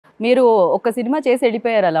మీరు ఒక సినిమా చేసి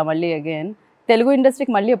వెళ్ళిపోయారు అలా మళ్ళీ అగైన్ తెలుగు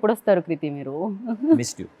ఇండస్ట్రీకి మళ్ళీ ఎప్పుడు వస్తారు కృతి మీరు?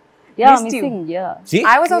 Missed you. Yeah, missing. Yeah. See?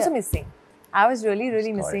 I was also missing. I was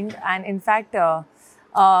really missing. And in fact,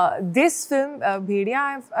 this film, Bhediya,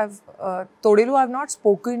 Thodelu, I've not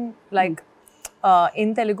spoken like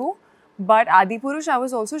in Telugu. But Adipurush, I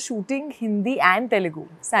was also shooting Hindi and Telugu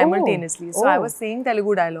simultaneously. So I was saying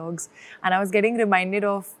Telugu dialogues, and I was getting reminded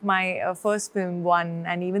of my first film, One,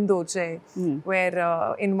 and even Doche, where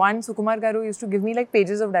in one, Sukumar Garu used to give me like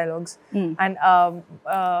pages of dialogues. And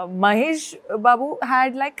Mahesh Babu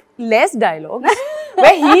had like less dialogues,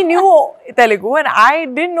 where he knew Telugu, and I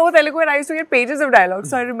didn't know Telugu, and I used to get pages of dialogues.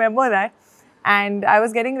 So I remember that. And I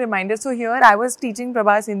was getting reminded. So here I was teaching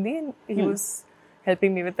Prabhas Hindi, and he was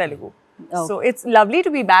helping me with Telugu. So it's lovely to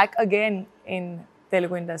be back again in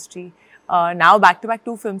Telugu industry. Now back to back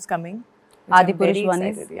 2 films coming. Adipurush one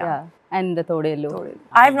is and the Thodelu.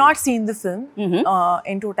 I have not seen the film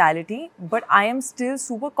in totality, but I am still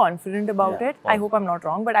super confident about it. I hope I'm not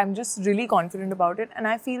wrong, but I'm just really confident about it, and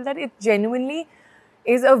I feel that it genuinely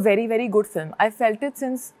is a very good film. I felt it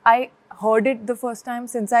since I heard it the first time,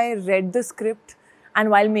 since I read the script. And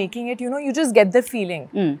while making it, you know, you just get the feeling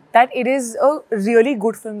that it is a really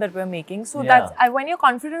good film that we're making. So that's when you're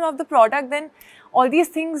confident of the product, then all these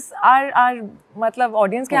things are matlab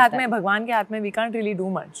audience के हाथ में, भगवान के हाथ में. We can't really do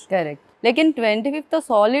much. Correct. लेकिन 25th तो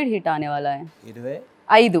solid hit आने वाला है.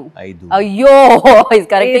 25. अయ్యో is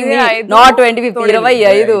correcting me. Not 25th.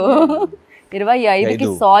 25. 25 కి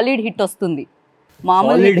solid hit వస్తుంది.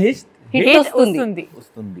 మామూలు hit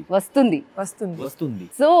వస్తుంది.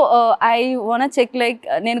 So I want check like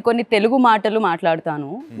నేను కొన్ని తెలుగు మాటలు మాట్లాడతాను,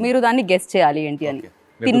 మీరు దాన్ని గెస్ చేయాలి ఏంటి అని.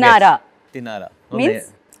 తిన్నారా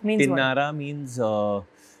means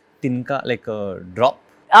tinka like drop.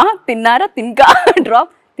 తిన్నారా తిన్కా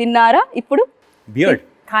డ్రాప్. తిన్నారా ఇప్పుడు beard.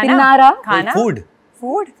 తిన్నారా food.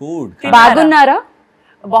 బాగున్నారా?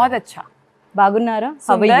 बहुत अच्छा. బాగున్నారా?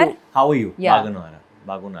 how are you?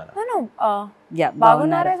 Bagunara. No. Yeah,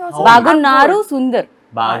 Bagunara is also. Bagunaru Sundar.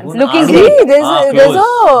 Looking great. There's a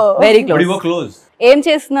very close. But you were close. ఏం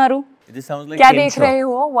చేస్తున్నారు? This sounds like क्या game देख show. रहे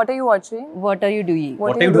हो? What are you watching? What are you doing?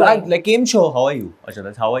 What are you doing? Like game show. How are you? Acha,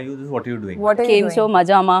 that's how are you? This is what are you doing? What are you Game doing? show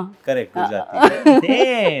मजामा. Correct. Exactly.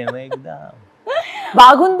 Damn, ekdam.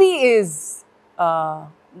 Bagundi is.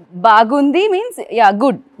 Bagundi means yeah,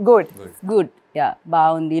 good. Good. Yeah,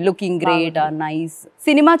 బాగుంది. Looking great or nice.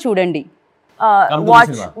 Cinema చూడండి.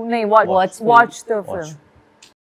 Watch the film.